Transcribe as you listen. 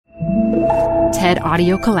TED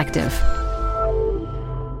Audio Collective.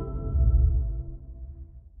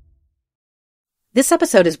 This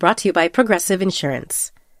episode is brought to you by Progressive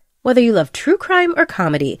Insurance. Whether you love true crime or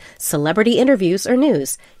comedy, celebrity interviews or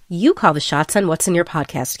news, you call the shots on what's in your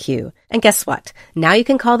podcast queue. And guess what? Now you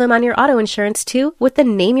can call them on your auto insurance too with the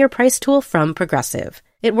Name Your Price tool from Progressive.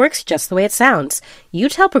 It works just the way it sounds. You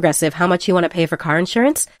tell Progressive how much you want to pay for car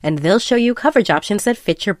insurance, and they'll show you coverage options that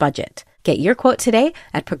fit your budget. Get your quote today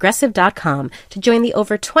at Progressive.com to join the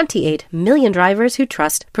over 28 million drivers who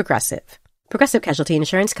trust Progressive. Progressive Casualty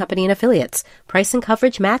Insurance Company and Affiliates. Price and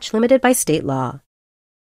coverage match limited by state law.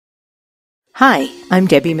 Hi, I'm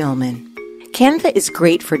Debbie Millman. Canva is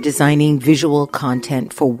great for designing visual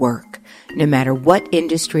content for work, no matter what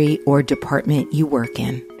industry or department you work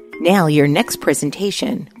in. Now your next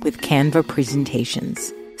presentation with Canva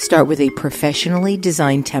Presentations. Start with a professionally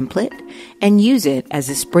designed template and use it as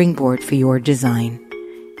a springboard for your design.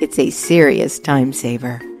 It's a serious time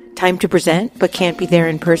saver. Time to present but can't be there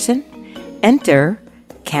in person? Enter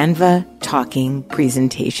Canva Talking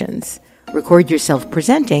Presentations. Record yourself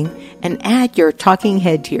presenting and add your talking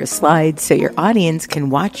head to your slides so your audience can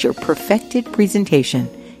watch your perfected presentation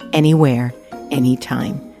anywhere,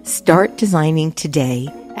 anytime. Start designing today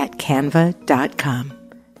at canva.com.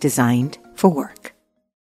 Designed for work.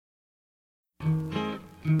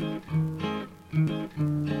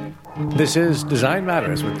 This is Design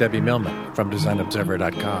Matters with Debbie Millman from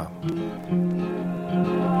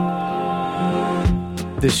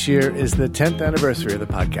DesignObserver.com. This year is the 10th anniversary of the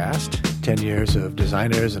podcast. 10 years of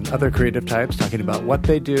designers and other creative types talking about what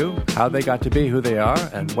they do, how they got to be who they are,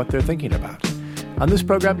 and what they're thinking about. On this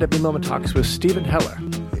program, Debbie Millman talks with Stephen Heller.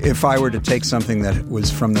 If I were to take something that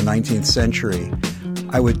was from the 19th century,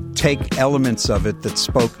 I would take elements of it that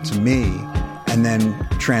spoke to me and then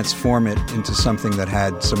transform it into something that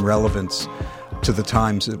had some relevance to the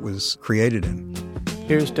times it was created in.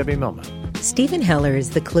 Here's Debbie Millman. Stephen Heller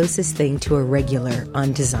is the closest thing to a regular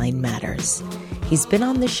on Design Matters. He's been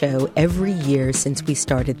on the show every year since we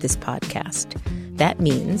started this podcast. That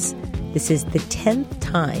means this is the 10th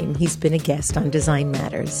time he's been a guest on Design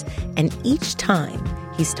Matters, and each time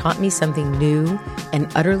he's taught me something new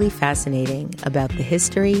and utterly fascinating about the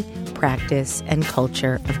history, practice, and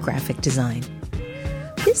culture of graphic design.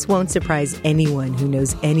 This won't surprise anyone who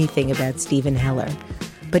knows anything about Stephen Heller,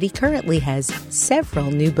 but he currently has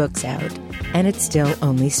several new books out, and it's still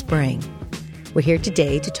only spring. We're here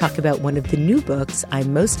today to talk about one of the new books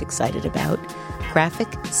I'm most excited about, Graphic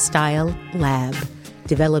Style Lab.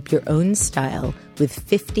 Develop your own style with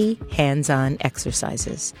 50 hands-on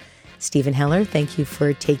exercises. Stephen Heller, thank you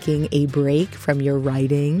for taking a break from your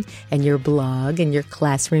writing and your blog and your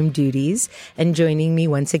classroom duties and joining me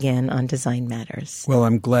once again on Design Matters. Well,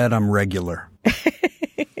 I'm glad I'm regular.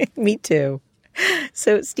 Me too.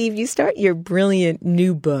 So, Steve, you start your brilliant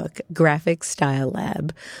new book, Graphic Style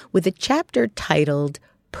Lab, with a chapter titled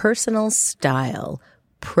Personal Style,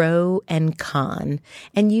 Pro and Con,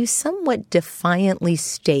 and you somewhat defiantly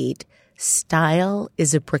state style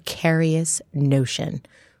is a precarious notion.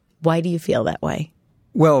 Why do you feel that way?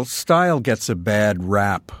 Well, style gets a bad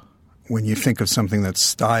rap. When you think of something that's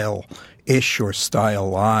style-ish or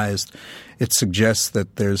stylized, it suggests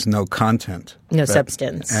that there's no content. No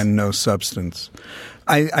substance. And no substance.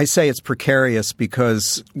 I say it's precarious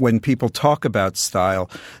because when people talk about style,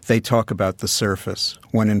 they talk about the surface,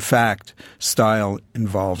 when in fact, style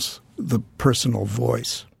involves the personal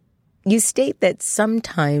voice. You state that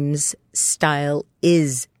sometimes style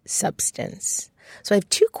is substance. So I have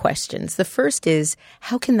two questions. The first is,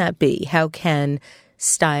 how can that be? How can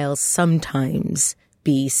style sometimes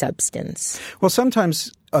be substance? Well,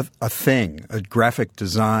 sometimes a thing, a graphic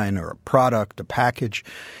design or a product, a package,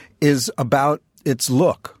 is about its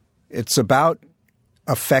look. It's about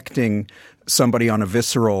affecting somebody on a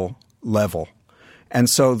visceral level. And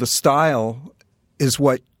so the style is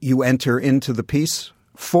what you enter into the piece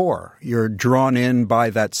for. You're drawn in by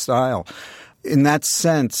that style. In that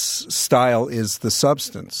sense, style is the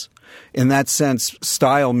substance. In that sense,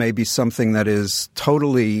 style may be something that is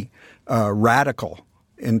totally radical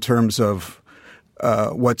in terms of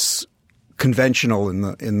what's conventional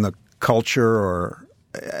in the culture or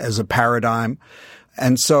as a paradigm.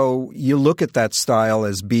 And so you look at that style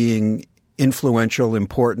as being influential,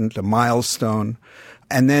 important, a milestone.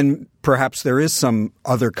 And then perhaps there is some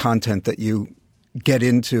other content that you get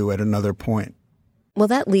into at another point. Well,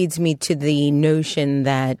 that leads me to the notion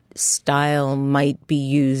that style might be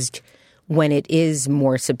used when it is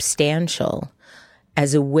more substantial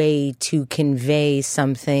as a way to convey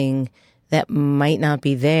something that might not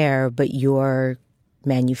be there, but you're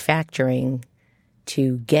manufacturing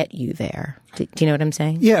to get you there. Do you know what I'm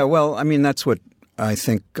saying? Yeah, well, I mean, that's what I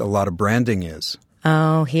think a lot of branding is.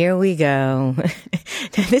 Oh, here we go.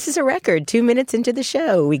 This is a record. 2 minutes into the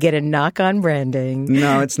show, we get a knock on branding.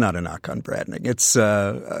 No, it's not a knock on branding. It's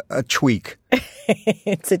a tweak.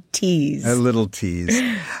 It's a tease. A little tease.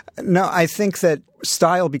 No, I think that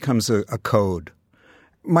style becomes a code.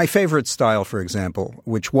 My favorite style, for example,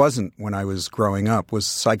 which wasn't when I was growing up, was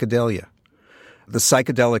psychedelia. The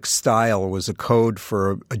psychedelic style was a code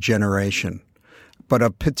for a generation, but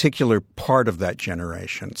a particular part of that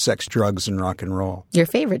generation, sex, drugs, and rock and roll. Your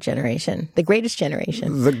favorite generation, the greatest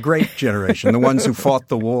generation. The great generation, the ones who fought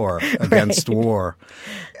the war against war.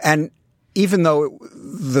 And even though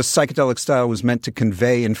the psychedelic style was meant to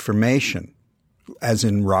convey information, as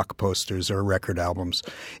in rock posters or record albums,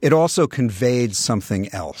 it also conveyed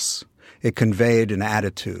something else. It conveyed an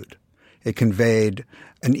attitude. It conveyed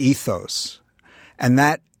an ethos. And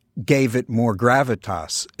that gave it more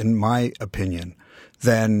gravitas, in my opinion,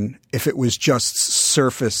 than if it was just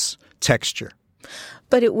surface texture.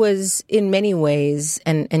 But it was in many ways,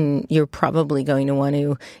 and you're probably going to want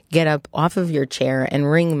to get up off of your chair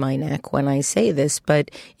and wring my neck when I say this,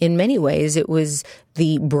 but in many ways it was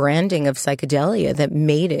the branding of psychedelia that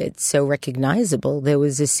made it so recognizable. There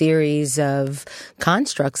was a series of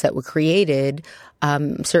constructs that were created,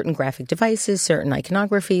 certain graphic devices, certain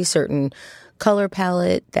iconography, certain color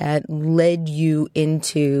palette that led you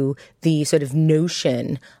into the sort of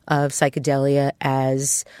notion of psychedelia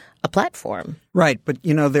as a platform. Right. But,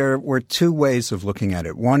 there were two ways of looking at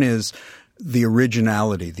it. One is the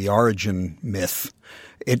originality, the origin myth.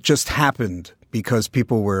 It just happened because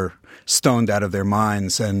people were stoned out of their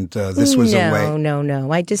minds and this was a way.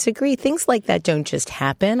 No. I disagree. Things like that don't just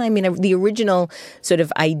happen. I mean, the original sort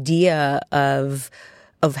of idea of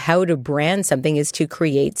how to brand something is to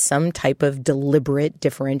create some type of deliberate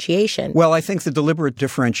differentiation. Well, I think the deliberate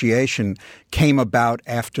differentiation came about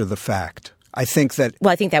after the fact. I think that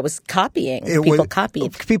was copying.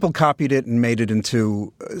 People copied it and made it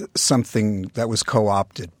into something that was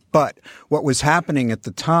co-opted. But what was happening at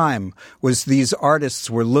the time was these artists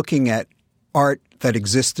were looking at art that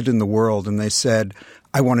existed in the world and they said,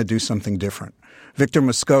 I want to do something different. Victor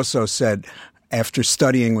Moscoso said, after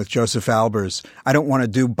studying with Joseph Albers, I don't want to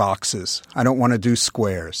do boxes. I don't want to do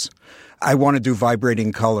squares. I want to do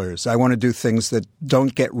vibrating colors. I want to do things that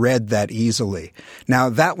don't get read that easily. Now,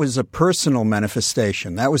 that was a personal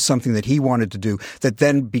manifestation. That was something that he wanted to do that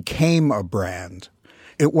then became a brand.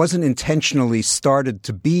 It wasn't intentionally started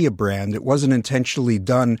to be a brand. It wasn't intentionally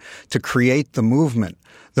done to create the movement.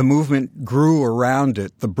 The movement grew around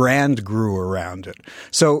it. The brand grew around it.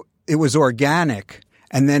 So it was organic,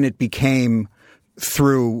 and then it became,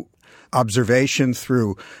 through observation,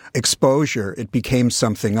 through exposure, it became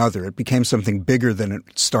something other. It became something bigger than it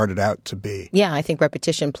started out to be. Yeah, I think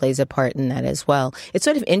repetition plays a part in that as well. It's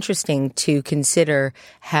sort of interesting to consider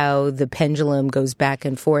how the pendulum goes back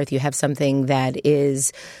and forth. You have something that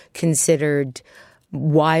is considered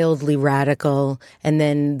wildly radical, and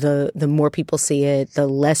then the more people see it, the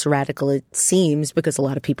less radical it seems because a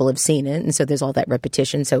lot of people have seen it, and so there's all that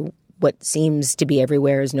repetition. So what seems to be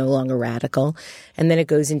everywhere is no longer radical. And then it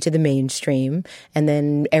goes into the mainstream, and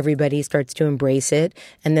then everybody starts to embrace it,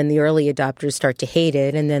 and then the early adopters start to hate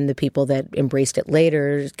it, and then the people that embraced it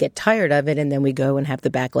later get tired of it, and then we go and have the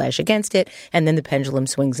backlash against it, and then the pendulum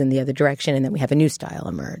swings in the other direction, and then we have a new style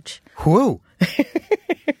emerge. Whoa.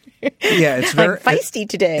 Yeah, it's very I'm feisty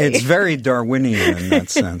today. It's very Darwinian in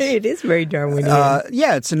that sense. It is very Darwinian.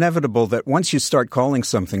 Yeah, it's inevitable that once you start calling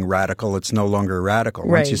something radical, it's no longer radical.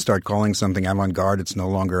 Right. Once you start calling something avant-garde, it's no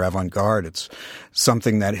longer avant-garde. It's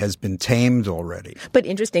something that has been tamed already. But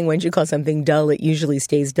interesting, once you call something dull, it usually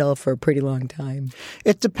stays dull for a pretty long time.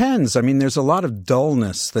 It depends. I mean, there's a lot of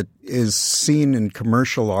dullness that is seen in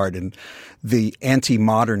commercial art and the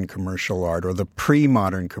anti-modern commercial art or the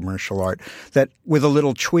pre-modern commercial art that with a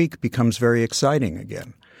little tweak becomes very exciting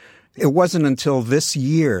again. It wasn't until this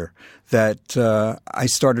year that I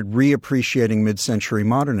started reappreciating mid-century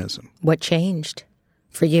modernism. What changed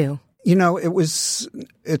for you? It's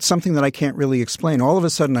something that I can't really explain. All of a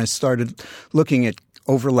sudden I started looking at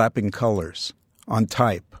overlapping colors on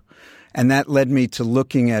type. And that led me to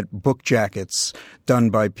looking at book jackets done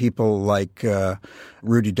by people like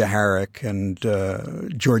Rudy DeHarrick and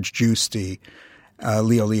George Giusti,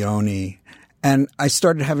 Leo Leone. And I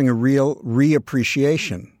started having a real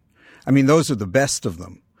reappreciation. I mean, those are the best of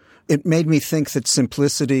them. It made me think that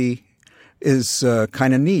simplicity is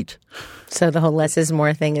kind of neat. So the whole less is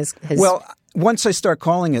more thing has... Well, once I start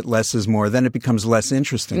calling it less is more, then it becomes less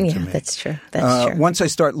interesting to me. Yeah, that's true. That's true. Once I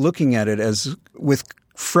start looking at it as with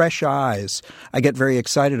fresh eyes, I get very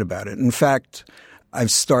excited about it. In fact,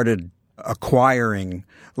 I've started acquiring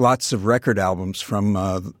lots of record albums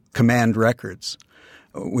from Command Records,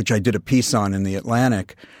 which I did a piece on in the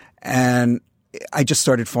Atlantic, and I just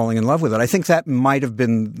started falling in love with it. I think that might have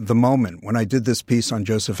been the moment when I did this piece on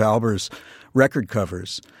Joseph Alber's record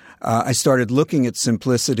covers. I started looking at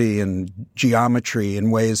simplicity and geometry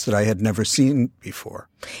in ways that I had never seen before.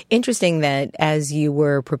 Interesting that as you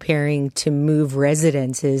were preparing to move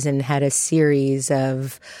residences and had a series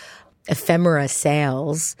of ephemera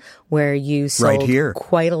sales where you sold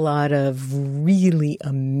quite a lot of really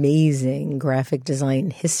amazing graphic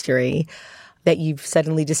design history, that you've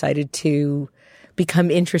suddenly decided to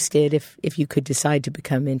become interested, if you could decide to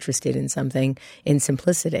become interested in something, in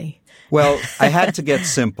simplicity. Well, I had to get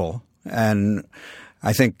simple, and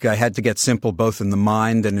I think I had to get simple both in the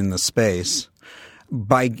mind and in the space.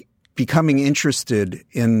 By becoming interested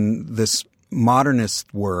in this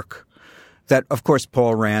modernist work that, of course,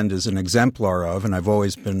 Paul Rand is an exemplar of, and I've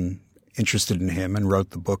always been interested in him and wrote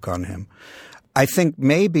the book on him, I think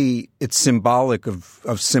maybe it's symbolic of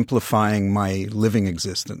simplifying my living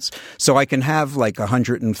existence. So I can have like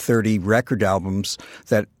 130 record albums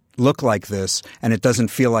that look like this, and it doesn't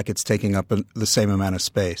feel like it's taking up the same amount of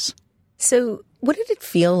space. So what did it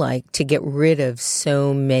feel like to get rid of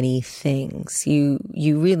so many things? You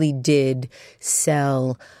really did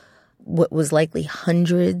sell what was likely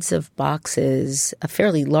hundreds of boxes,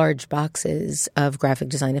 fairly large boxes of graphic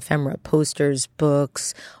design ephemera, posters,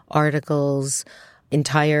 books, articles,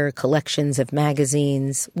 entire collections of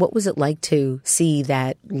magazines. What was it like to see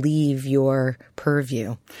that leave your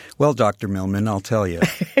purview? Well, Dr. Millman, I'll tell you.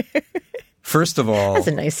 First of all, that's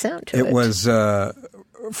a nice sound to it. It was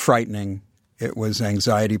frightening. It was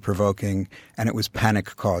anxiety-provoking, and it was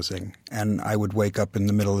panic-causing. And I would wake up in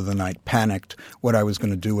the middle of the night panicked what I was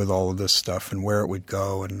going to do with all of this stuff and where it would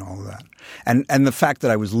go and all of that. And the fact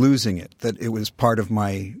that I was losing it, that it was part of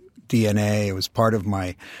my DNA, it was part of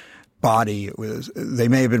my body. They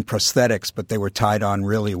may have been prosthetics, but they were tied on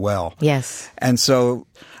really well. Yes. And so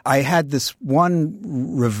I had this one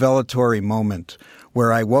revelatory moment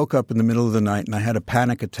where I woke up in the middle of the night and I had a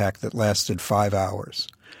panic attack that lasted 5 hours.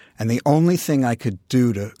 And the only thing I could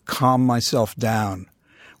do to calm myself down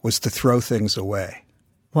was to throw things away.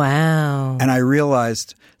 Wow. And I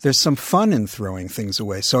realized there's some fun in throwing things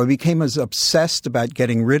away. So I became as obsessed about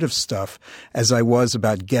getting rid of stuff as I was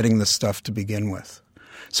about getting the stuff to begin with.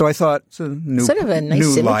 So I thought it's a new sort of a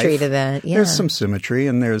nice symmetry to that. Yeah. There's some symmetry,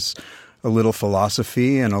 and there's a little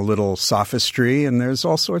philosophy and a little sophistry, and there's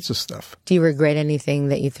all sorts of stuff. Do you regret anything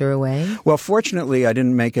that you threw away? Well, fortunately, I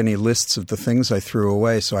didn't make any lists of the things I threw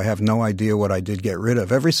away, so I have no idea what I did get rid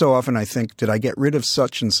of. Every so often I think, did I get rid of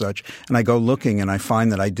such and such? And I go looking and I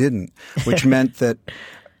find that I didn't, which meant that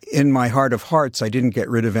in my heart of hearts, I didn't get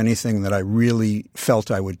rid of anything that I really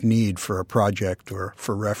felt I would need for a project or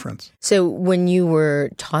for reference. So when you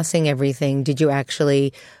were tossing everything, did you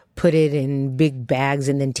actually put it in big bags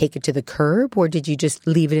and then take it to the curb, or did you just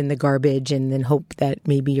leave it in the garbage and then hope that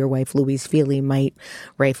maybe your wife Louise Feely might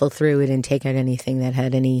rifle through it and take out anything that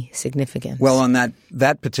had any significance? Well, on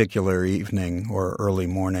that particular evening or early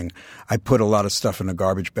morning, I put a lot of stuff in a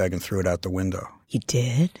garbage bag and threw it out the window. You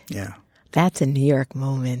did? Yeah. That's a New York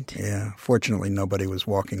moment. Yeah. Fortunately, nobody was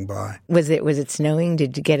walking by. Was it snowing?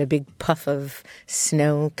 Did you get a big puff of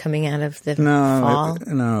snow coming out of the fall?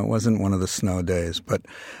 No, it wasn't one of the snow days. But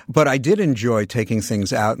I did enjoy taking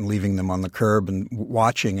things out and leaving them on the curb and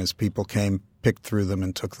watching as people came, picked through them,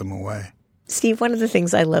 and took them away. Steve, one of the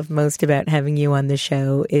things I love most about having you on the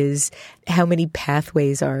show is how many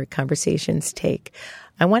pathways our conversations take.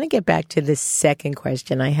 I want to get back to the second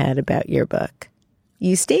question I had about your book.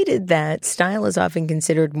 You stated that style is often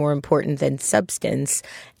considered more important than substance.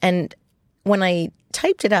 And when I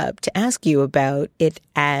typed it up to ask you about it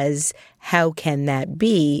as how can that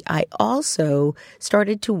be, I also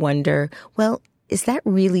started to wonder, well, is that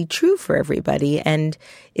really true for everybody? And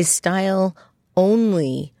is style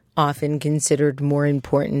only often considered more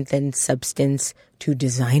important than substance to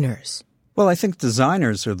designers? Well, I think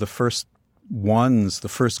designers are the first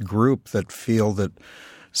group that feel that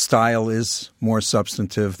style is more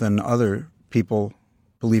substantive than other people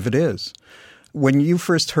believe it is. When you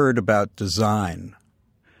first heard about design,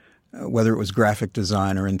 whether it was graphic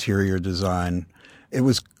design or interior design, it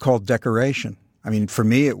was called decoration. I mean, for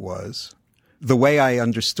me it was. The way I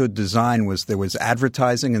understood design was there was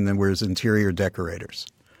advertising and there was interior decorators.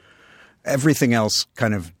 Everything else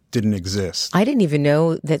kind of didn't exist. I didn't even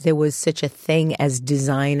know that there was such a thing as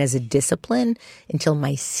design as a discipline until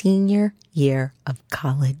my senior year of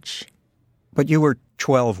college. But you were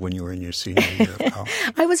 12 when you were in your senior year of college.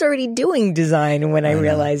 I was already doing design when I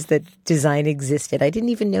realized that design existed. I didn't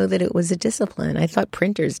even know that it was a discipline. I thought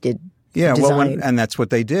printers did design. And that's what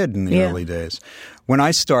they did in the early days. When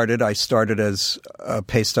I started as a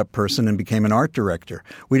paste-up person and became an art director.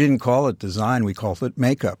 We didn't call it design. We called it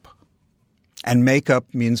makeup. And makeup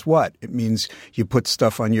means what? It means you put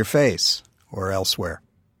stuff on your face or elsewhere.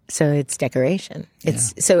 So it's decoration.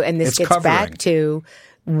 This gets covering. Back to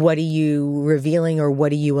what are you revealing or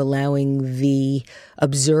what are you allowing the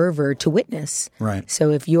observer to witness? Right.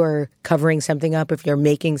 So if you're covering something up, if you're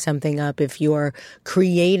making something up, if you're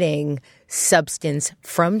creating substance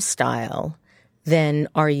from style, then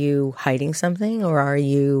are you hiding something or are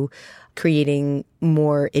you creating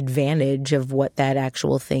more advantage of what that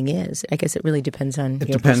actual thing is? I guess it really depends on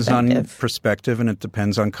your depends perspective. on perspective, and it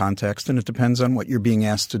depends on context, and it depends on what you're being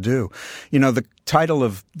asked to do. You know, the title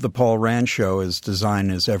of the Paul Rand show is Design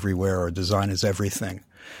is Everywhere or Design is Everything.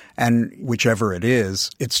 And whichever it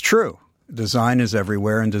is, it's true. Design is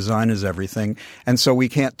everywhere and design is everything. And so we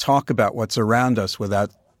can't talk about what's around us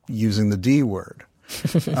without using the D word.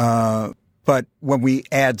 But when we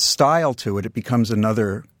add style to it, it becomes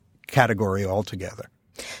another category altogether.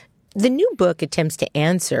 The new book attempts to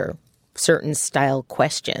answer certain style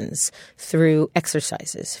questions through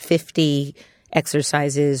exercises, 50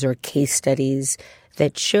 exercises or case studies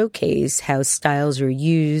that showcase how styles are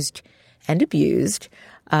used and abused,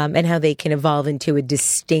 and how they can evolve into a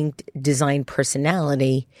distinct design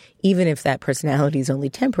personality, even if that personality is only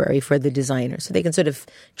temporary for the designer. So they can sort of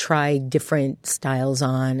try different styles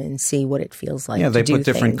on and see what it feels like. Yeah, they to put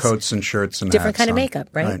different things. Coats and shirts and different hats kind of on. makeup,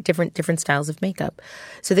 right? Different styles of makeup.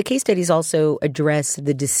 So the case studies also address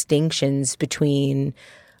the distinctions between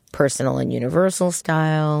personal and universal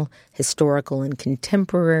style, historical and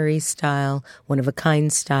contemporary style,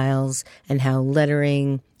 one-of-a-kind styles, and how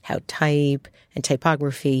lettering, how type, and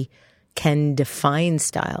typography can define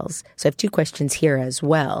styles. So I have two questions here as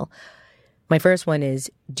well. My first one is,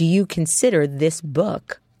 do you consider this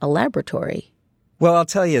book a laboratory? Well, I'll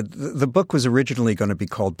tell you, the book was originally going to be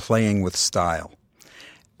called Playing with Style.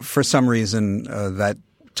 For some reason, that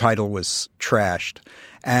title was trashed.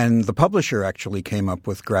 And the publisher actually came up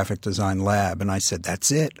with Graphic Design Lab. And I said, that's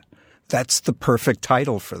it. That's the perfect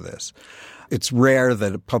title for this. It's rare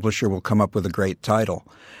that a publisher will come up with a great title.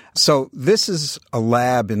 So this is a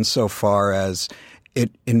lab insofar as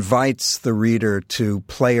it invites the reader to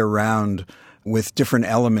play around with different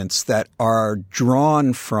elements that are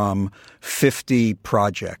drawn from 50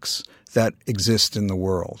 projects that exist in the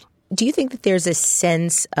world. Do you think that there's a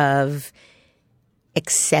sense of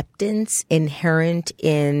acceptance inherent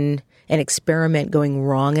in an experiment going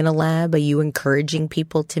wrong in a lab? Are you encouraging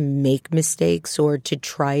people to make mistakes or to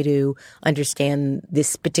try to understand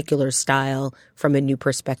this particular style from a new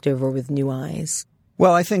perspective or with new eyes?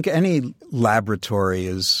 Well, I think any laboratory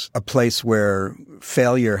is a place where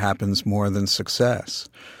failure happens more than success.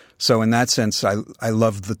 So in that sense, I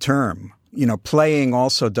love the term. You know, playing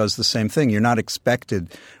also does the same thing. You're not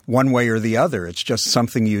expected one way or the other. It's just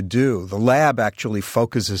something you do. The lab actually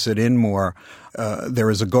focuses it in more. There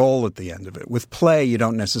is a goal at the end of it. With play, you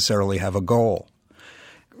don't necessarily have a goal.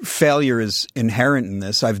 Failure is inherent in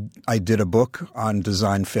this. I did a book on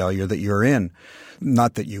design failure that you're in.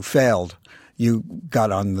 Not that you failed. You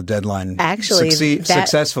got on the deadline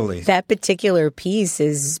successfully. That particular piece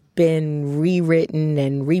has been rewritten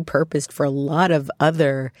and repurposed for a lot of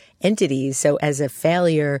other entities. So as a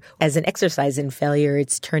failure, as an exercise in failure,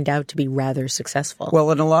 it's turned out to be rather successful.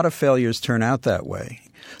 Well, and a lot of failures turn out that way.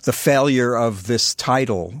 The failure of this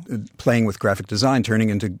title, Playing with Graphic Design, turning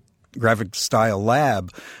into Graphic Style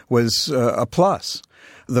Lab, was a plus.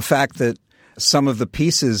 The fact that some of the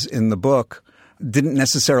pieces in the book didn't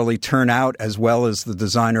necessarily turn out as well as the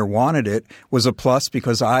designer wanted it was a plus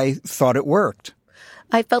because I thought it worked.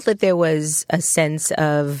 I felt that there was a sense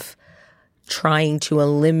of trying to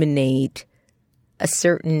eliminate a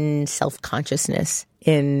certain self-consciousness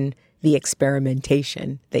in the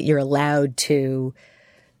experimentation, that you're allowed to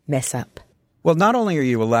mess up. Well, not only are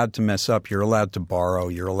you allowed to mess up, you're allowed to borrow,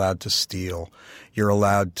 you're allowed to steal, you're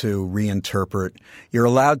allowed to reinterpret, you're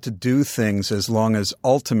allowed to do things as long as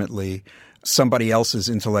ultimately somebody else's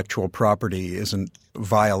intellectual property isn't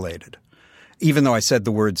violated. Even though I said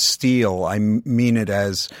the word steal, I mean it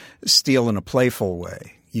as steal in a playful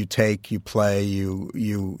way. You take, you play, you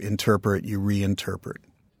interpret, you reinterpret.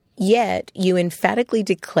 Yet you emphatically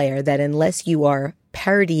declare that unless you are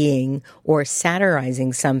parodying or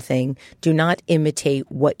satirizing something, do not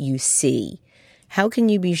imitate what you see. How can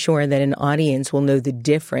you be sure that an audience will know the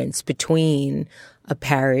difference between a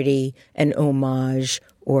parody, an homage,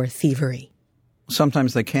 or thievery?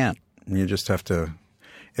 Sometimes they can't. You just have to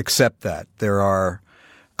accept that. There are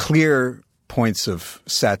clear points of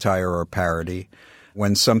satire or parody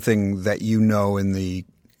when something that you know in the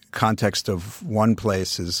context of one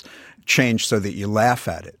place is changed so that you laugh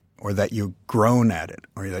at it, or that you groan at it,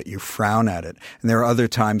 or that you frown at it. And there are other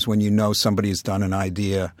times when you know somebody's done an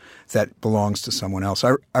idea that belongs to someone else.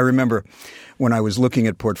 I remember when I was looking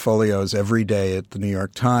at portfolios every day at the New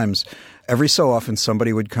York Times, every so often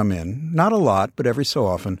somebody would come in, not a lot, but every so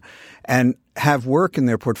often, and have work in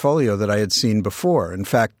their portfolio that I had seen before. In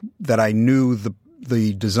fact, that I knew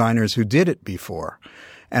the designers who did it before.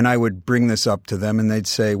 And I would bring this up to them and they'd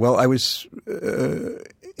say, well, I was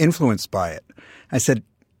influenced by it. I said,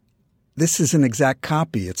 this is an exact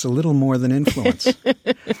copy. It's a little more than influence.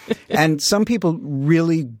 And some people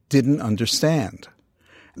really didn't understand.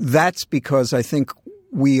 That's because I think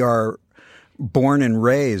we are born and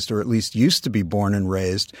raised, or at least used to be born and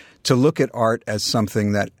raised, to look at art as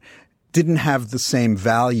something that didn't have the same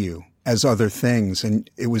value as other things, and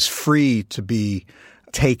it was free to be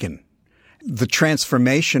taken. The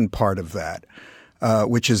transformation part of that,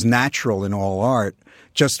 which is natural in all art,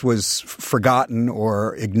 just was forgotten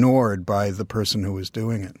or ignored by the person who was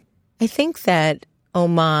doing it. I think that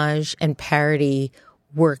homage and parody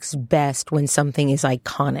works best when something is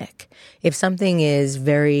iconic. If something is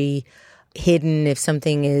very hidden, if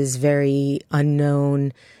something is very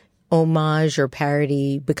unknown, homage or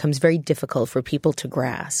parody becomes very difficult for people to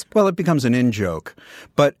grasp. Well, it becomes an in-joke.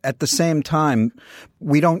 But at the same time,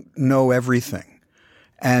 we don't know everything.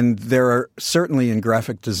 And there are certainly in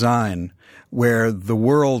graphic design where the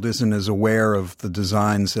world isn't as aware of the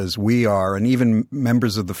designs as we are, and even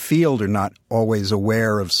members of the field are not always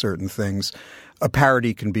aware of certain things, a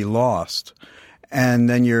parody can be lost. And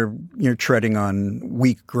then you're treading on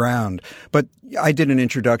weak ground. But I did an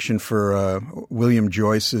introduction for William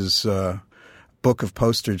Joyce's book of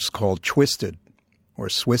posters called Twisted, or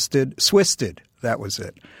Swisted, that was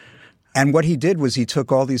it. And what he did was he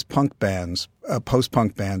took all these punk bands,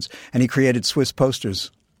 post-punk bands, and he created Swiss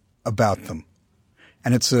posters about them.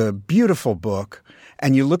 And it's a beautiful book.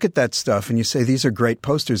 And you look at that stuff and you say, these are great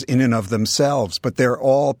posters in and of themselves, but they're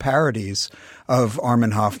all parodies of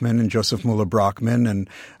Armin Hoffman and Joseph Muller-Brockman and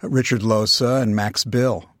Richard Losa and Max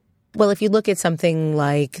Bill. Well, if you look at something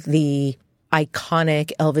like the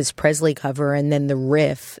iconic Elvis Presley cover and then the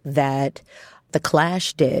riff that The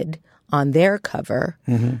Clash did on their cover,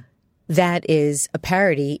 that is a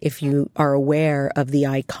parody if you are aware of the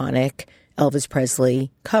iconic Elvis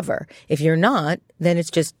Presley cover. If you're not, then it's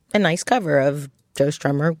just a nice cover of Joe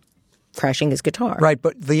Strummer crashing his guitar. Right,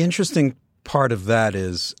 but the interesting part of that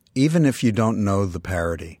is even if you don't know the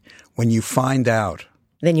parody, when you find out,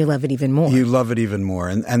 then you love it even more. You love it even more,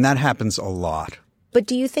 and that happens a lot. But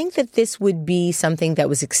do you think that this would be something that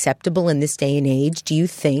was acceptable in this day and age? Do you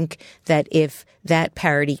think that if that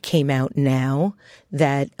parody came out now,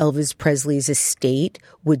 that Elvis Presley's estate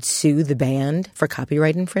would sue the band for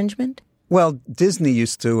copyright infringement? Well, Disney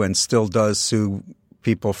used to and still does sue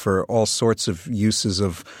people for all sorts of uses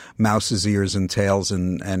of mouse's ears and tails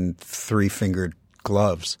and three-fingered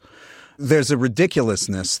gloves. There's a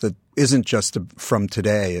ridiculousness that isn't just from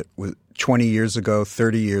today. It was 20 years ago,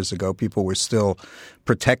 30 years ago, people were still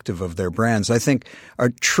protective of their brands. I think a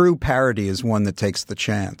true parody is one that takes the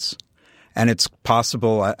chance. And it's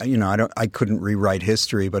possible, I couldn't rewrite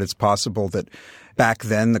history, but it's possible that back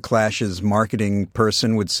then the Clash's marketing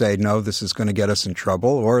person would say, no, this is going to get us in trouble.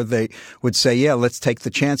 Or they would say, yeah, let's take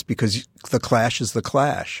the chance because the Clash is the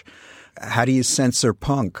Clash. How do you censor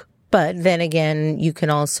punk? But then again, you can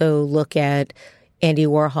also look at Andy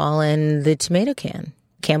Warhol and the tomato can.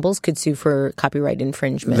 Campbell's could sue for copyright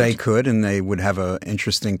infringement. They could, and they would have an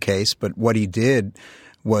interesting case. But what he did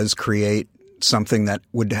was create something that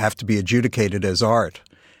would have to be adjudicated as art.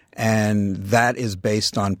 And that is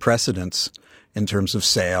based on precedents in terms of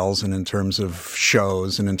sales and in terms of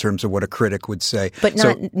shows and in terms of what a critic would say. But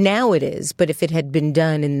now it is. But if it had been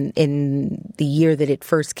done in the year that it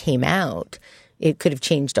first came out, it could have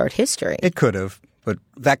changed art history. It could have. But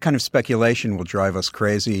that kind of speculation will drive us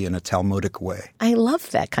crazy in a Talmudic way. I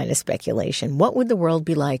love that kind of speculation. What would the world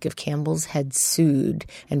be like if Campbell's had sued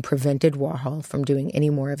and prevented Warhol from doing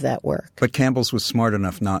any more of that work? But Campbell's was smart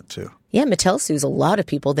enough not to. Yeah, Mattel sues a lot of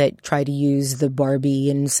people that try to use the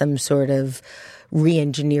Barbie in some sort of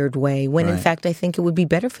re-engineered way, when in fact I think it would be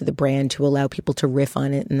better for the brand to allow people to riff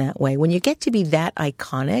on it in that way. When you get to be that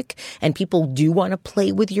iconic and people do want to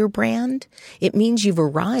play with your brand, it means you've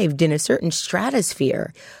arrived in a certain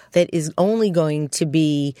stratosphere that is only going to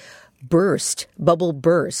be bubble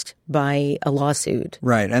burst by a lawsuit.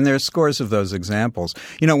 Right. And there are scores of those examples.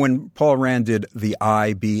 You know, when Paul Rand did the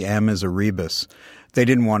IBM as a rebus, they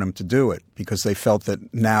didn't want him to do it because they felt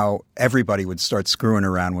that now everybody would start screwing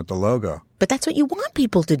around with the logo. But that's what you want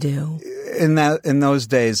people to do. In those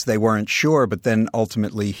days, they weren't sure, but then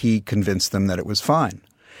ultimately he convinced them that it was fine.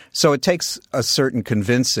 So it takes a certain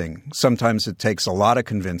convincing. Sometimes it takes a lot of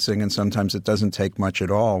convincing, and sometimes it doesn't take much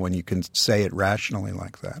at all when you can say it rationally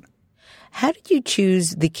like that. How did you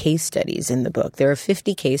choose the case studies in the book? There are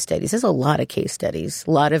 50 case studies. There's a lot of case studies,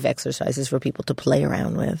 a lot of exercises for people to play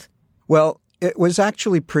around with. Well, it was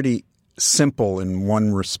actually pretty simple in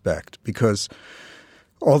one respect because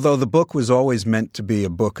although the book was always meant to be a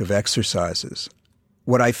book of exercises,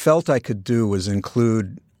 what I felt I could do was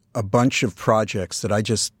include a bunch of projects that I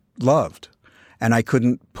just loved and I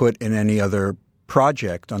couldn't put in any other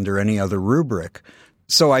project under any other rubric.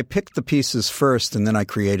 So I picked the pieces first and then I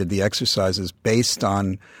created the exercises based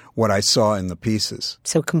on what I saw in the pieces.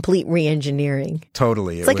 So complete re-engineering.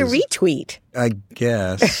 Totally. It's like a retweet. I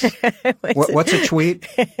guess. What's a tweet?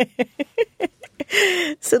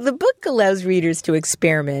 So the book allows readers to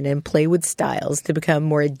experiment and play with styles to become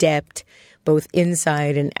more adept both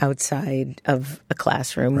inside and outside of a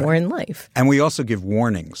classroom or in life. And we also give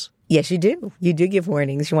warnings. Yes, you do. You do give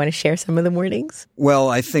warnings. You want to share some of the warnings? Well,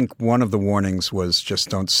 I think one of the warnings was just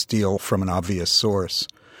don't steal from an obvious source.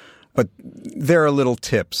 But there are little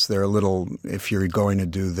tips. There are little, if you're going to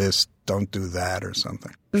do this, don't do that or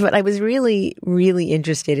something. But I was really, really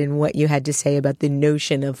interested in what you had to say about the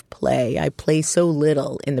notion of play. I play so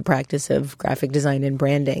little in the practice of graphic design and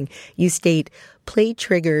branding. You state, play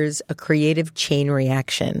triggers a creative chain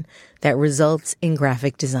reaction that results in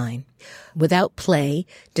graphic design. Without play,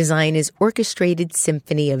 design is orchestrated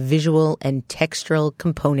symphony of visual and textural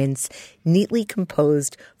components neatly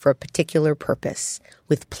composed for a particular purpose.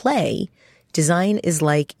 With play, design is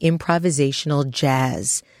like improvisational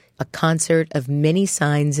jazz, a concert of many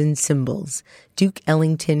signs and symbols. Duke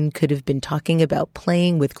Ellington could have been talking about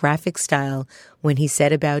playing with graphic style when he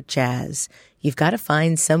said about jazz, you've got to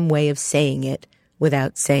find some way of saying it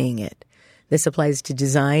without saying it. This applies to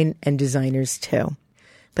design and designers too.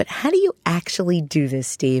 But how do you actually do this,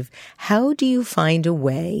 Steve? How do you find a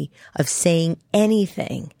way of saying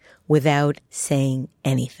anything without saying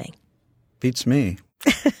anything? Beats me.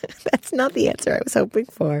 That's not the answer I was hoping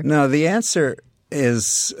for. No, the answer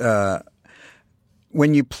is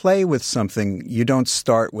when you play with something, you don't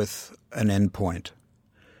start with an endpoint.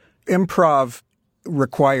 Improv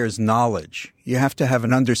requires knowledge. You have to have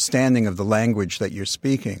an understanding of the language that you're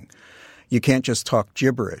speaking. You can't just talk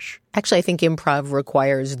gibberish. Actually, I think improv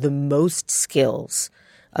requires the most skills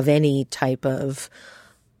of any type of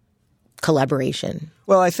collaboration.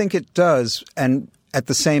 Well, I think it does. And at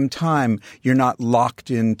the same time, you're not locked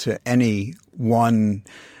into any one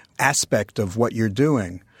aspect of what you're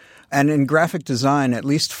doing. And in graphic design, at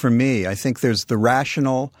least for me, I think there's the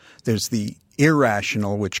rational, there's the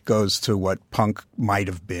irrational, which goes to what punk might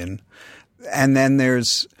have been. And then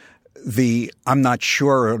there's the I'm not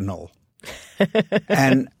sure-nal.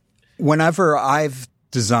 And whenever I've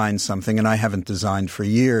designed something, and I haven't designed for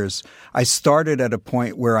years, I started at a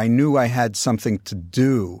point where I knew I had something to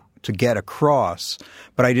do to get across,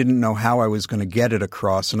 but I didn't know how I was going to get it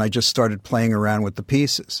across, and I just started playing around with the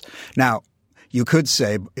pieces. Now, you could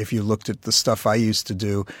say, if you looked at the stuff I used to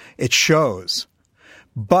do, it shows.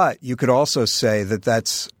 But you could also say that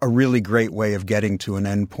that's a really great way of getting to an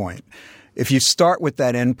endpoint. If you start with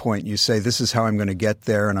that endpoint, you say, this is how I'm going to get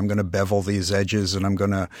there, and I'm going to bevel these edges, and I'm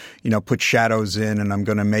going to, put shadows in, and I'm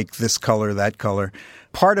going to make this color, that color.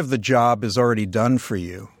 Part of the job is already done for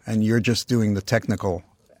you, and you're just doing the technical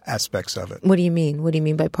aspects of it. What do you mean? What do you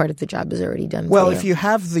mean by part of the job is already done for you? Well, if you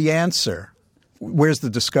have the answer, where's the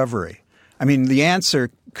discovery? I mean, the answer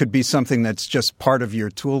could be something that's just part of your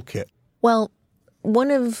toolkit. Well, one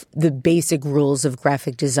of the basic rules of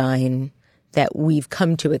graphic design that we've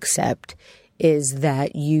come to accept is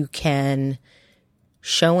that you can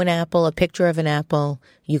show an apple, a picture of an apple.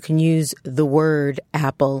 You can use the word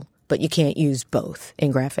apple, but you can't use both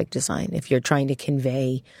in graphic design. If you're trying to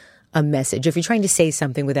convey a message, if you're trying to say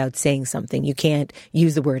something without saying something, you can't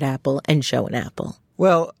use the word apple and show an apple.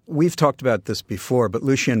 Well, we've talked about this before, but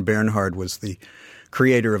Lucien Bernhard was the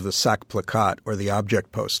creator of the sac placat, or the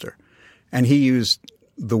object poster. And he used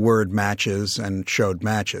the word matches and showed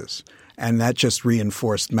matches. And that just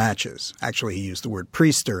reinforced matches. Actually, he used the word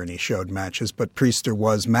priester and he showed matches, but priester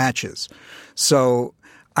was matches. So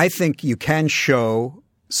I think you can show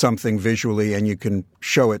something visually and you can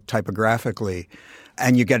show it typographically,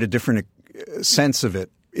 and you get a different sense of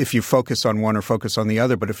it if you focus on one or focus on the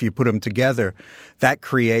other. But if you put them together, that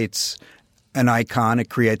creates an icon, it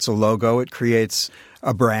creates a logo, it creates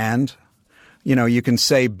a brand. You can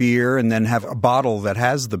say beer and then have a bottle that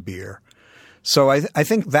has the beer. So I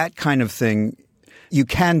think that kind of thing, you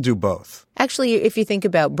can do both. Actually, if you think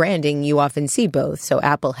about branding, you often see both. So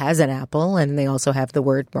Apple has an apple, and they also have the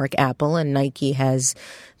word mark Apple, and Nike has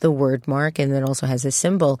the word mark, and then also has a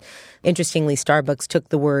symbol. Interestingly, Starbucks took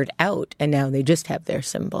the word out, and now they just have their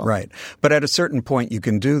symbol. Right. But at a certain point, you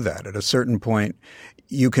can do that. At a certain point,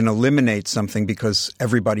 you can eliminate something because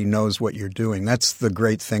everybody knows what you're doing. That's the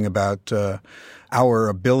great thing about our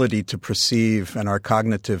ability to perceive and our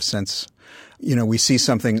cognitive sense. You know, we see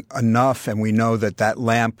something enough and we know that that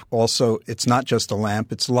lamp also, it's not just a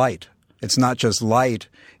lamp, it's light. It's not just light,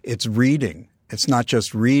 it's reading. It's not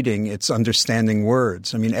just reading, it's understanding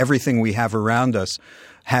words. I mean, everything we have around us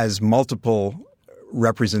has multiple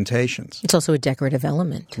representations. It's also a decorative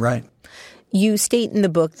element. Right. You state in the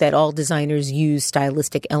book that all designers use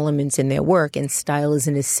stylistic elements in their work, and style is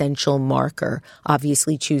an essential marker.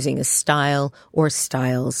 Obviously, choosing a style or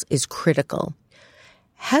styles is critical.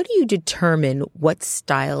 How do you determine what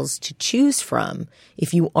styles to choose from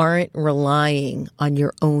if you aren't relying on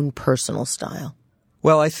your own personal style?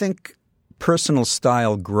 Well, I think personal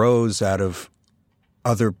style grows out of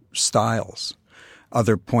other styles,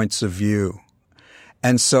 other points of view.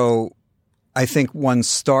 And so I think one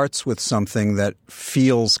starts with something that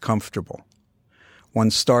feels comfortable.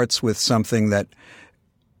 One starts with something that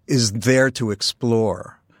is there to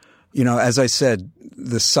explore. You know, as I said,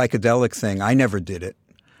 the psychedelic thing, I never did it.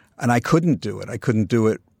 And I couldn't do it. I couldn't do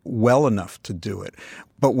it well enough to do it.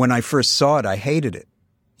 But when I first saw it, I hated it.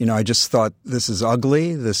 You know, I just thought, this is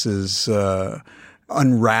ugly. This is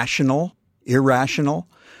unrational, irrational,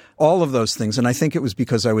 all of those things. And I think it was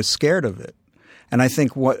because I was scared of it. And I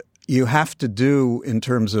think what you have to do in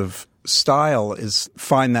terms of style is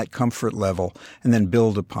find that comfort level and then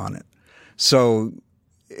build upon it. So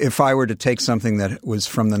if I were to take something that was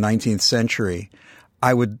from the 19th century,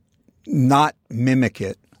 I would not mimic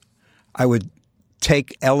it. I would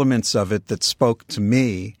take elements of it that spoke to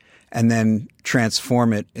me and then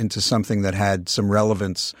transform it into something that had some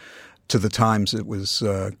relevance to the times it was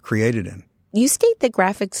created in. You state that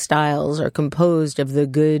graphic styles are composed of the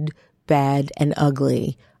good, bad, and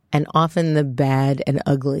ugly, and often the bad and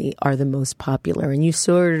ugly are the most popular. And you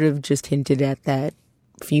sort of just hinted at that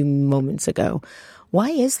a few moments ago. Why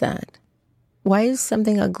is that? Why is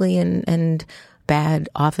something ugly and bad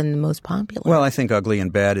often the most popular? Well, I think ugly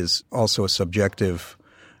and bad is also a subjective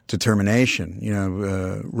determination. You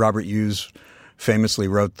know, Robert Hughes famously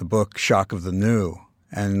wrote the book Shock of the New,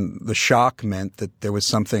 and the shock meant that there was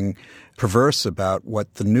something perverse about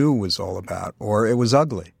what the new was all about, or it was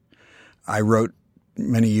ugly. I wrote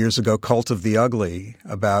many years ago Cult of the Ugly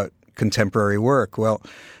about contemporary work. Well,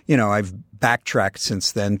 you know, I've backtracked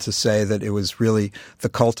since then to say that it was really the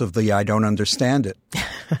cult of the I don't understand it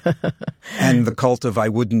and the cult of I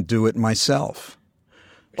wouldn't do it myself.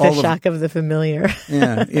 The shock of the familiar.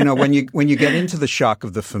 Yeah. You know, when you get into the shock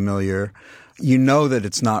of the familiar, you know that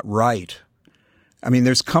it's not right. I mean,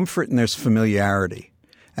 there's comfort and there's familiarity,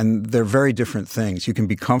 and they're very different things. You can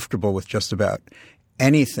be comfortable with just about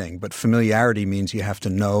anything, but familiarity means you have to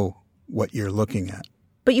know what you're looking at.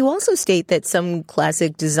 But you also state that some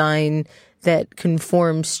classic design that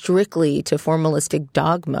conform strictly to formalistic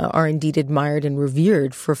dogma are indeed admired and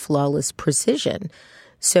revered for flawless precision.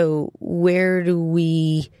 So where do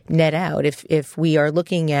we net out? If we are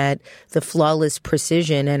looking at the flawless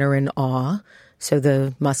precision and are in awe, so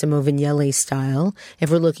the Massimo Vignelli style,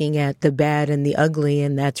 if we're looking at the bad and the ugly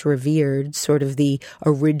and that's revered, sort of the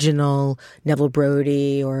original Neville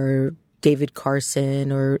Brody or David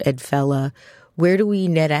Carson or Ed Fella, where do we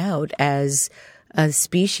net out as a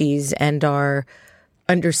species and our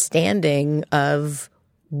understanding of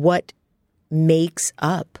what makes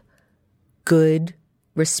up good,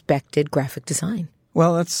 respected graphic design?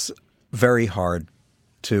 Well, that's very hard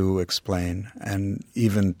to explain and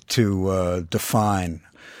even to define.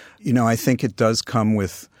 You know, I think it does come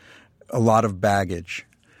with a lot of baggage.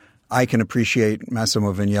 I can appreciate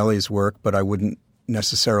Massimo Vignelli's work, but I wouldn't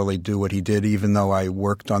necessarily do what he did, even though I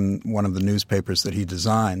worked on one of the newspapers that he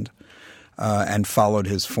designed and followed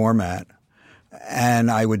his format. And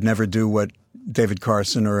I would never do what David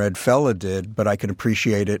Carson or Ed Fella did, but I can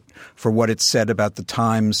appreciate it for what it said about the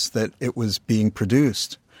times that it was being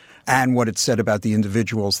produced and what it said about the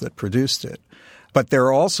individuals that produced it. But there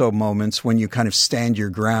are also moments when you kind of stand your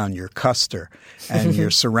ground, you're Custer, and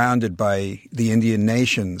you're surrounded by the Indian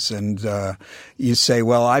nations, and you say,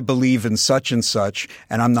 well, I believe in such,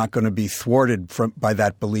 and I'm not going to be thwarted by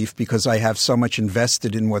that belief because I have so much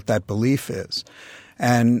invested in what that belief is.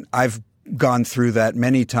 And I've gone through that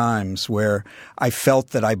many times where I felt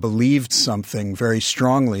that I believed something very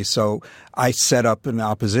strongly, so I set up an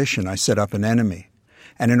opposition, I set up an enemy.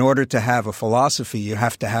 And in order to have a philosophy, you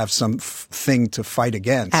have to have some thing to fight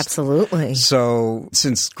against. Absolutely. So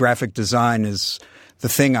since graphic design is the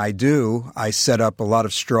thing I do, I set up a lot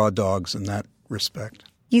of straw dogs in that respect.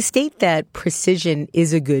 You state that precision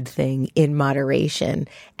is a good thing in moderation,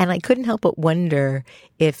 and I couldn't help but wonder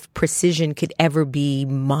if precision could ever be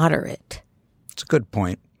moderate. It's a good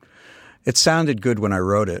point. It sounded good when I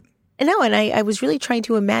wrote it. No, and I was really trying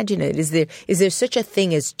to imagine it. Is there such a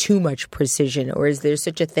thing as too much precision, or is there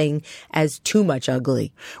such a thing as too much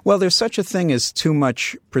ugly? Well, there's such a thing as too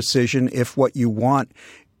much precision if what you want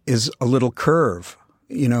is a little curve.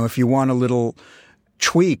 If you want a little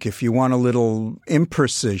tweak, if you want a little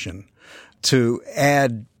imprecision to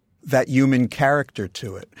add that human character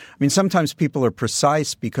to it. I mean, sometimes people are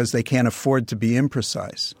precise because they can't afford to be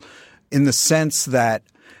imprecise, in the sense that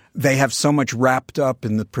they have so much wrapped up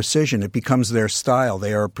in the precision. It becomes their style.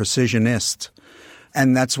 They are a precisionist.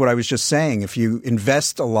 And that's what I was just saying. If you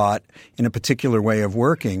invest a lot in a particular way of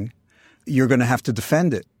working, you're going to have to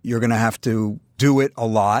defend it. You're going to have to do it a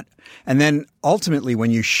lot. And then ultimately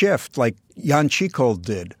when you shift, like Jan Tschichold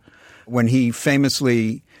did, when he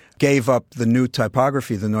famously gave up the new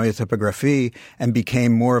typography, the Neue Typographie, and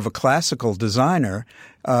became more of a classical designer,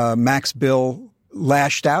 Max Bill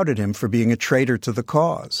lashed out at him for being a traitor to the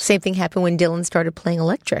cause. Same thing happened when Dylan started playing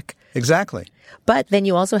electric. Exactly. But then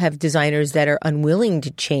you also have designers that are unwilling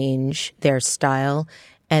to change their style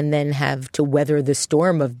and then have to weather the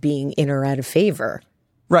storm of being in or out of favor.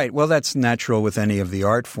 Right. Well, that's natural with any of the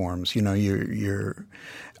art forms. You're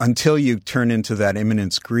until you turn into that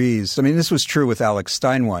eminence grise. I mean, this was true with Alex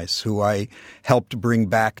Steinweiss, who I helped bring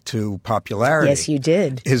back to popularity. Yes, you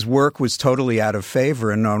did. His work was totally out of favor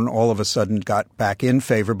and all of a sudden got back in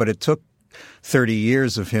favor, but it took 30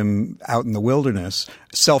 years of him out in the wilderness,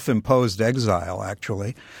 self-imposed exile,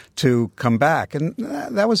 actually, to come back. And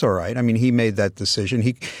that was all right. I mean, he made that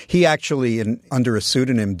decision. He actually, under a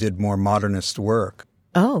pseudonym, did more modernist work.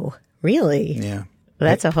 Oh, really? Yeah. Well,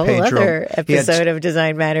 that's a whole other episode of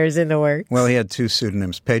Design Matters in the works. Well, he had two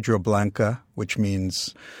pseudonyms, Pedro Blanca, which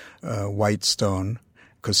means white stone,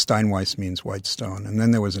 because Steinweiss means white stone. And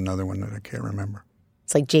then there was another one that I can't remember.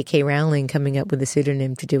 It's like J.K. Rowling coming up with a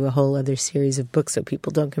pseudonym to do a whole other series of books so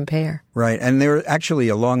people don't compare. Right. And they're actually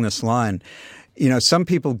along this line. Some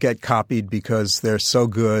people get copied because they're so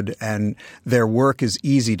good and their work is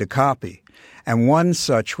easy to copy. And one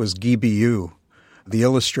such was Guy Biou, the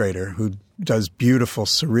illustrator who does beautiful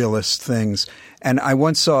surrealist things. And I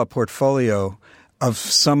once saw a portfolio of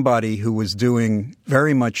somebody who was doing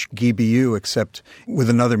very much Guy Biou except with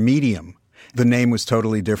another medium. The name was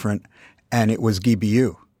totally different, and it was Guy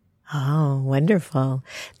Biou. Oh, wonderful.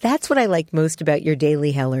 That's what I like most about your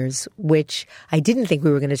daily hellers, which I didn't think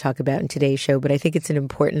we were going to talk about in today's show, but I think it's an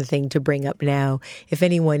important thing to bring up now. If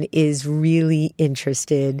anyone is really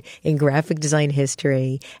interested in graphic design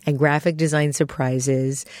history and graphic design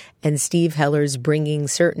surprises and Steve Heller's bringing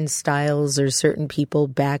certain styles or certain people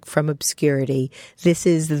back from obscurity, this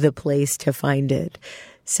is the place to find it.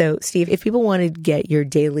 So, Steve, if people want to get your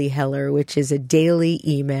daily Heller, which is a daily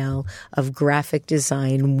email of graphic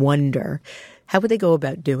design wonder, how would they go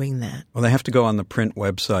about doing that? Well, they have to go on the print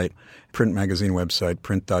website, print magazine website,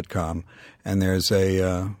 print.com, and there's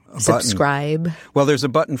a subscribe. Button. Well, there's a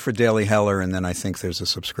button for Daily Heller, and then I think there's a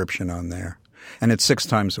subscription on there. And it's 6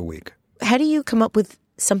 times a week. How do you come up with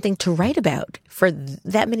something to write about for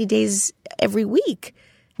that many days every week?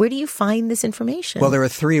 Where do you find this information? Well, there are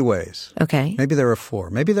 3 ways. Okay. Maybe there are 4.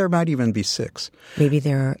 Maybe there might even be 6. Maybe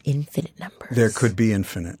there are infinite numbers. There could be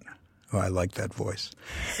infinite. Oh, I like that voice.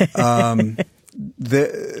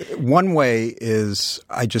 The one way is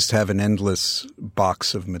I just have an endless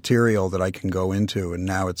box of material that I can go into, and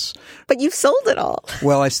now it's... But you've sold it all.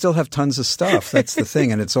 Well, I still have tons of stuff. That's the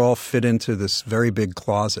thing, and it's all fit into this very big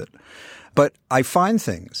closet. But I find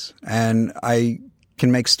things, and I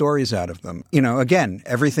can make stories out of them. Again,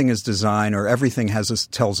 everything is design, or everything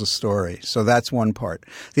tells a story. So that's one part.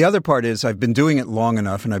 The other part is I've been doing it long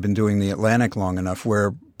enough, and I've been doing the Atlantic long enough,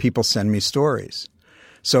 where people send me stories.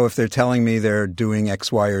 So if they're telling me they're doing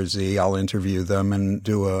X, Y, or Z, I'll interview them and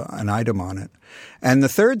do an item on it. And the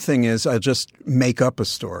third thing is I'll just make up a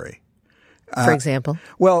story. For example?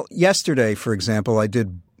 Well, yesterday, for example, I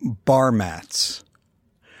did bar mats.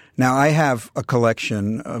 Now, I have a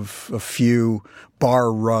collection of a few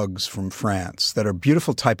bar rugs from France that are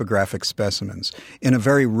beautiful typographic specimens in a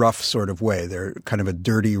very rough sort of way. They're kind of a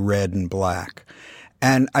dirty red and black.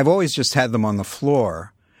 And I've always just had them on the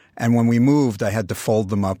floor. And when we moved, I had to fold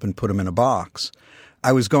them up and put them in a box.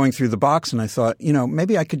 I was going through the box and I thought,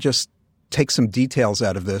 maybe I could just take some details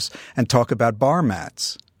out of this and talk about bar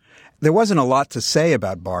mats. There wasn't a lot to say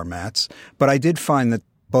about bar mats, but I did find that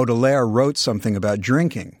Baudelaire wrote something about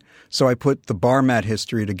drinking. So I put the bar mat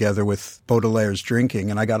history together with Baudelaire's drinking,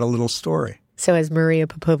 and I got a little story. So as Maria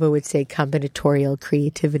Popova would say, combinatorial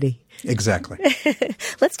creativity. Exactly.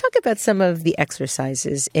 Let's talk about some of the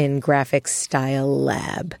exercises in Graphic Style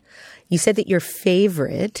Lab. You said that your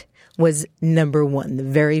favorite was number 1, the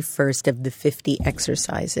very first of the 50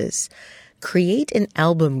 exercises. Create an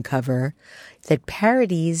album cover that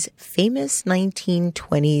parodies famous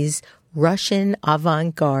 1920s Russian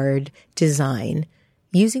avant-garde design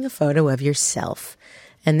using a photo of yourself.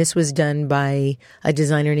 And this was done by a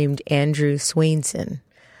designer named Andrew Swainson.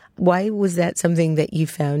 Why was that something that you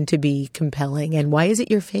found to be compelling, and why is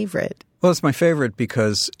it your favorite? Well, it's my favorite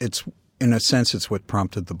because it's, in a sense, it's what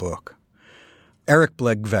prompted the book. Eric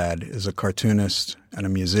Blegvad is a cartoonist and a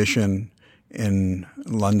musician in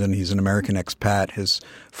London. He's an American expat. His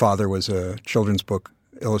father was a children's book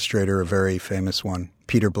illustrator, a very famous one,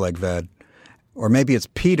 Peter Blegvad. Or maybe it's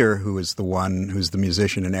Peter who is the one who's the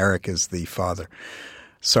musician and Eric is the father.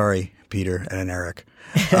 Sorry, Peter and Eric.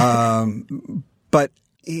 But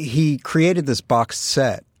he created this boxed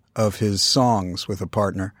set of his songs with a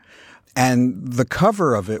partner. And the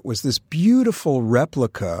cover of it was this beautiful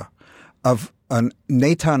replica of a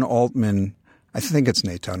Nathan Altman, I think it's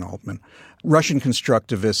Nathan Altman, Russian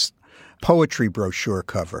constructivist poetry brochure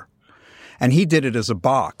cover. And he did it as a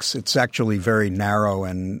box. It's actually very narrow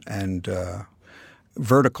and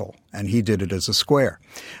vertical, and he did it as a square.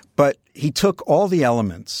 But he took all the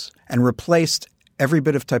elements and replaced every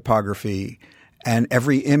bit of typography and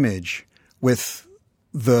every image with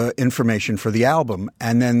the information for the album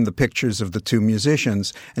and then the pictures of the two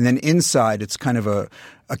musicians. And then inside, it's kind of a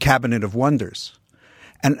cabinet of wonders.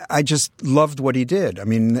 And I just loved what he did. I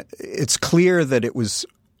mean, it's clear that it was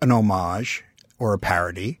an homage or a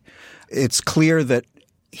parody. It's clear that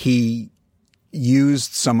he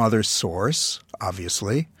used some other source,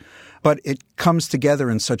 obviously, but it comes together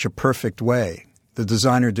in such a perfect way. The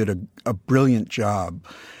designer did a brilliant job.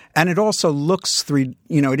 And it also looks it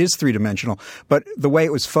is three-dimensional, but the way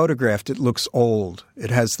it was photographed, it looks old.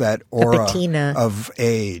 It has that aura of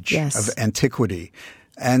age, yes, of antiquity.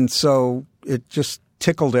 And so it just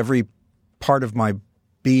tickled every part of my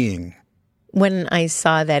being. When I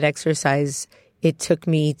saw that exercise, it took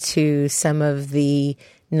me to some of the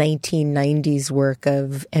 1990s work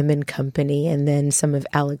of M & Company and then some of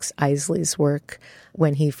Alex Isley's work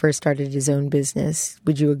when he first started his own business.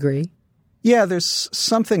 Would you agree? Yeah, there's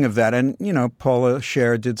something of that. And, Paula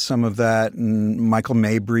Scher did some of that and Michael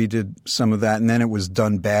Mabry did some of that. And then it was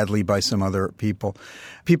done badly by some other people.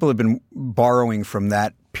 People have been borrowing from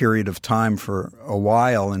that period of time for a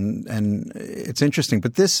while. And it's interesting.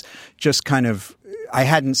 But this just kind of – I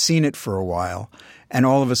hadn't seen it for a while. And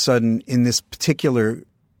all of a sudden in this particular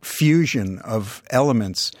fusion of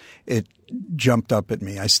elements, it jumped up at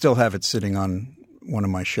me. I still have it sitting on one of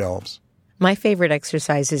my shelves. My favorite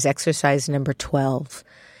exercise is exercise number 12.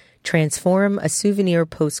 Transform a souvenir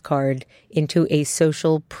postcard into a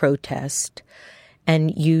social protest.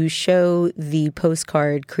 And you show the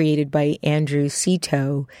postcard created by Andrew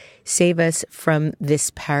Cito, Save Us from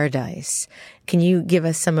This Paradise. Can you give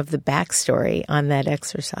us some of the backstory on that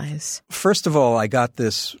exercise? First of all, I got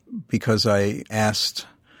this because I asked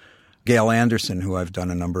Gail Anderson, who I've done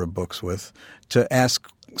a number of books with, to ask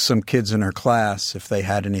some kids in her class if they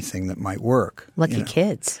had anything that might work. Lucky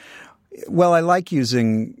kids. Well, I like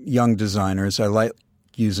using young designers. I like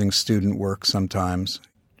using student work sometimes.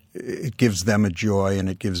 It gives them a joy and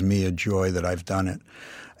it gives me a joy that I've done it.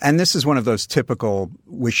 And this is one of those typical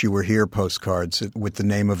wish you were here postcards with the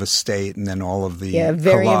name of a state and then all of the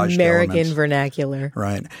very American elements. Vernacular.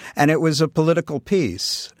 Right. And it was a political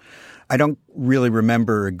piece. I don't really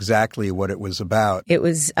remember exactly what it was about. It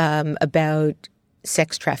was about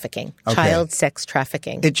sex trafficking, child sex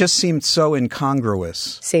trafficking. It just seemed so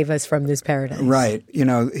incongruous. Save us from this paradise. Right.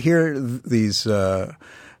 Here these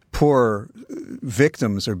poor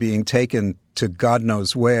victims are being taken to God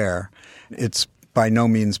knows where. It's by no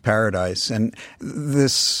means paradise. And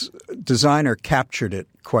this designer captured it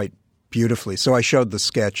quite beautifully. So I showed the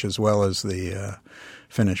sketch as well as the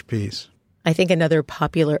finished piece. I think another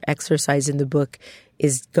popular exercise in the book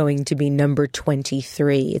is going to be number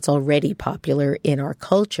 23. It's already popular in our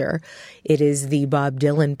culture. It is the Bob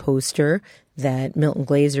Dylan poster that Milton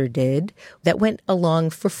Glaser did that went along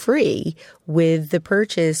for free with the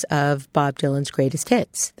purchase of Bob Dylan's Greatest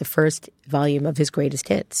Hits, the first volume of his Greatest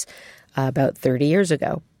Hits, about 30 years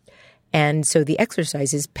ago. And so the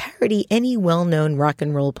exercise is parody any well-known rock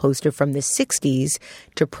and roll poster from the 60s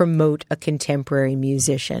to promote a contemporary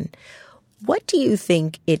musician. What do you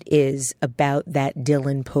think it is about that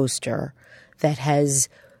Dylan poster that has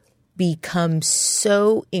become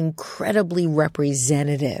so incredibly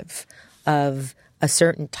representative of a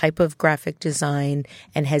certain type of graphic design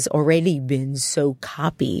and has already been so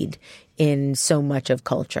copied in so much of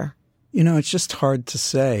culture? It's just hard to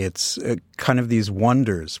say. It's kind of these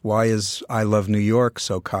wonders. Why is I Love New York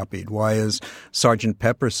so copied? Why is Sgt.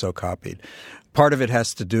 Pepper so copied? Part of it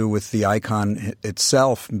has to do with the icon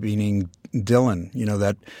itself, meaning Dylan,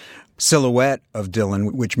 that silhouette of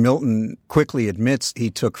Dylan, which Milton quickly admits he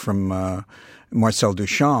took from Marcel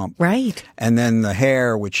Duchamp. Right. And then the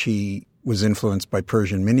hair, which he was influenced by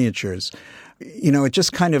Persian miniatures. It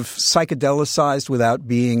just kind of psychedelicized without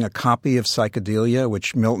being a copy of psychedelia,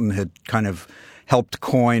 which Milton had kind of helped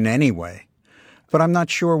coin anyway. But I'm not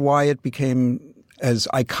sure why it became as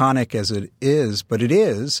iconic as it is, but it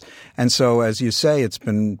is. And so, as you say, it's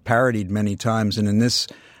been parodied many times. And in this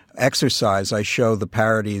exercise, I show the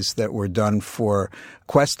parodies that were done for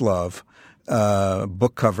Questlove,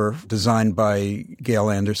 book cover designed by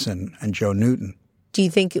Gail Anderson and Joe Newton. Do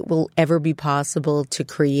you think it will ever be possible to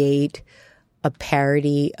create a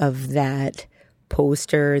parody of that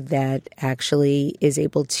poster that actually is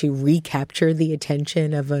able to recapture the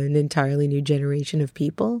attention of an entirely new generation of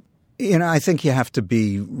people? I think you have to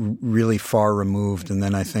be really far removed, and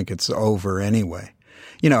then I think it's over anyway.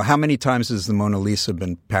 How many times has the Mona Lisa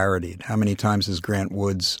been parodied? How many times has Grant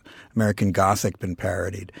Wood's American Gothic been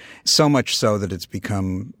parodied? So much so that it's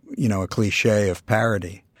become, a cliche of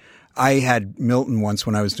parody. I had Milton once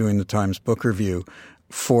when I was doing the Times Book Review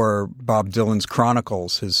for Bob Dylan's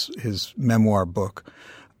Chronicles, his memoir book.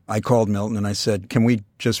 I called Milton and I said, can we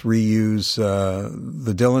just reuse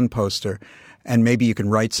the Dylan poster and maybe you can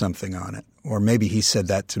write something on it? Or maybe he said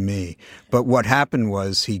that to me. But what happened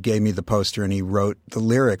was he gave me the poster and he wrote the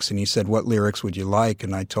lyrics and he said, what lyrics would you like?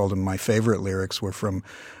 And I told him my favorite lyrics were from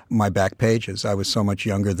my back pages. I was so much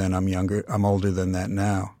younger than I'm older than that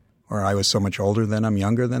now. Or I was so much older than I'm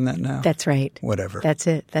younger than that now. That's right. Whatever. That's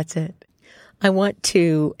it. I want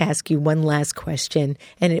to ask you one last question,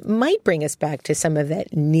 and it might bring us back to some of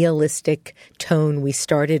that nihilistic tone we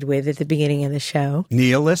started with at the beginning of the show.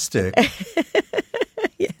 Nihilistic?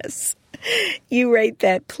 Yes. You write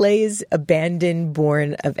that play is abandon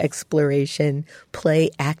born of exploration.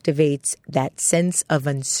 Play activates that sense of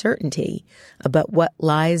uncertainty about what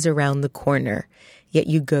lies around the corner, yet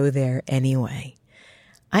you go there anyway.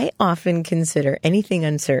 I often consider anything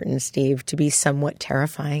uncertain, Steve, to be somewhat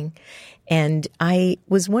terrifying. And I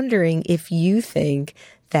was wondering if you think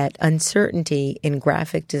that uncertainty in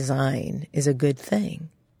graphic design is a good thing.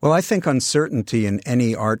 Well, I think uncertainty in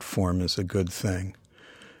any art form is a good thing,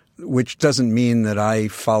 which doesn't mean that I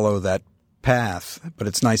follow that path, but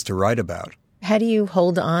it's nice to write about. How do you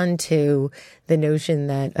hold on to the notion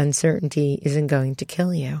that uncertainty isn't going to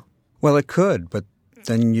kill you? Well, it could, but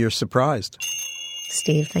then you're surprised.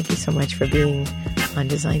 Steve, thank you so much for being on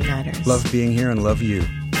Design Matters. Love being here and love you.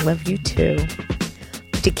 Love you too.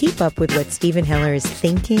 To keep up with what Stephen Heller is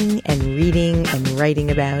thinking and reading and writing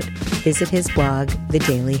about, visit his blog, The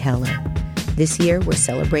Daily Heller. This year, we're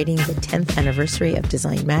celebrating the 10th anniversary of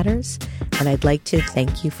Design Matters, and I'd like to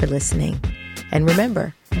thank you for listening. And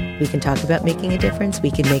remember, we can talk about making a difference,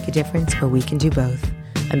 we can make a difference, or we can do both.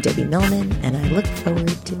 I'm Debbie Millman, and I look forward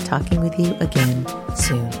to talking with you again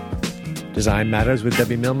soon. Design Matters with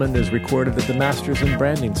Debbie Millman is recorded at the Masters in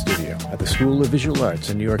Branding Studio at the School of Visual Arts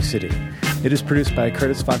in New York City. It is produced by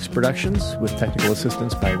Curtis Fox Productions with technical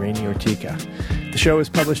assistance by Rainey Ortica. The show is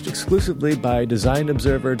published exclusively by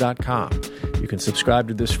DesignObserver.com. You can subscribe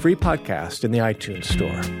to this free podcast in the iTunes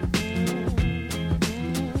Store.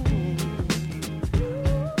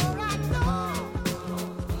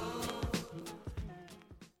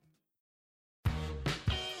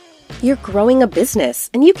 You're growing a business,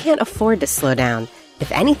 and you can't afford to slow down.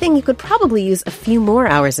 If anything, you could probably use a few more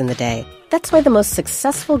hours in the day. That's why the most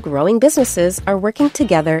successful growing businesses are working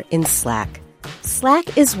together in Slack.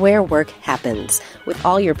 Slack is where work happens, with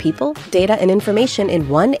all your people, data, and information in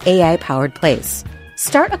one AI-powered place.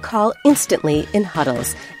 Start a call instantly in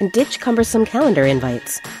huddles and ditch cumbersome calendar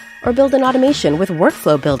invites. Or build an automation with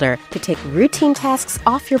Workflow Builder to take routine tasks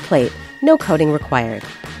off your plate, no coding required.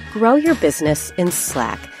 Grow your business in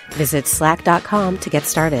Slack. Visit slack.com to get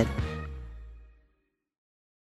started.